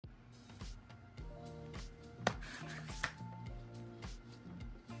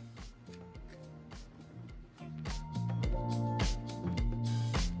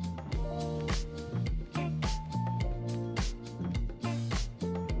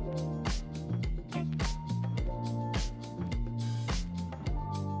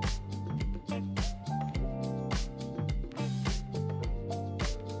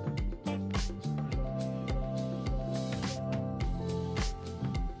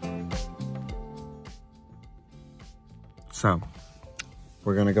So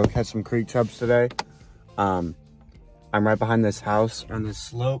we're gonna go catch some creek chubs today. I'm right behind this house on this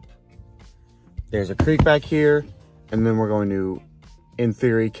slope. There's a creek back here, and then we're going to, in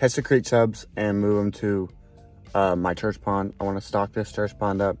theory, catch the creek chubs and move them to my church pond. I want to stock this church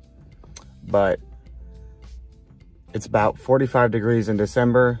pond up, but it's about 45 degrees in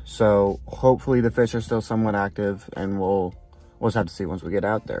December, so hopefully the fish are still somewhat active, and we'll just have to see once we get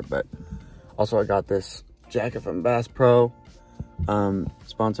out there. But also, I got this jacket from Bass Pro.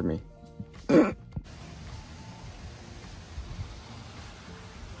 Sponsor me.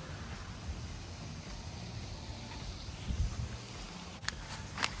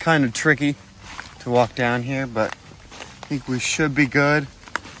 Kind of tricky to walk down here, but I think we should be good.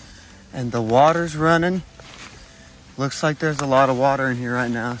 And the water's running. Looks like there's a lot of water in here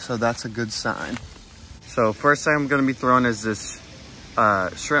right now, so that's a good sign. So first thing I'm gonna be throwing is this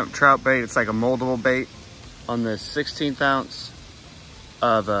shrimp trout bait. It's like a moldable bait on this 16th ounce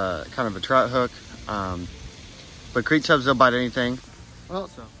of kind of a trout hook. But creek chubs don't bite anything. Well,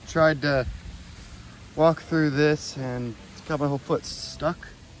 so tried to walk through this and it's got my whole foot stuck.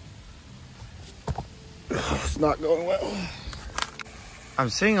 It's not going well. I'm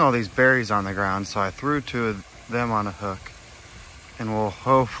seeing all these berries on the ground, so I threw two of them on a hook, and we'll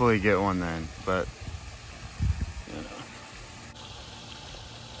hopefully get one then, but you know.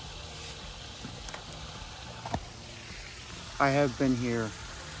 I have been here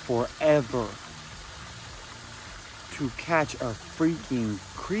forever to catch a freaking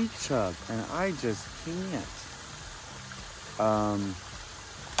creek chub, and I just can't.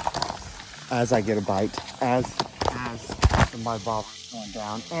 As I get a bite, as my bobber's going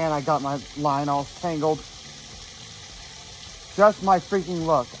down, and I got my line all tangled. Just my freaking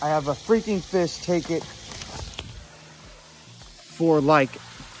luck. I have a freaking fish take it. For like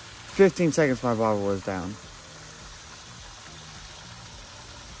 15 seconds, my bobber was down.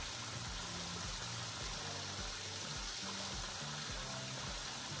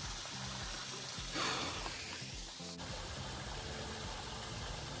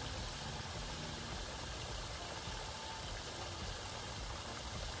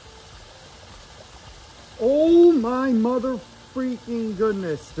 Oh my mother freaking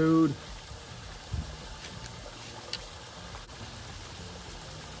goodness, dude.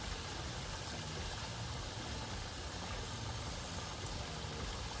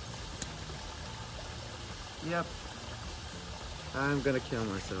 Yep. I'm gonna kill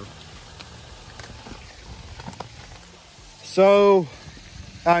myself. So,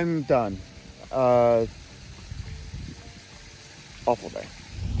 I'm done. Awful day.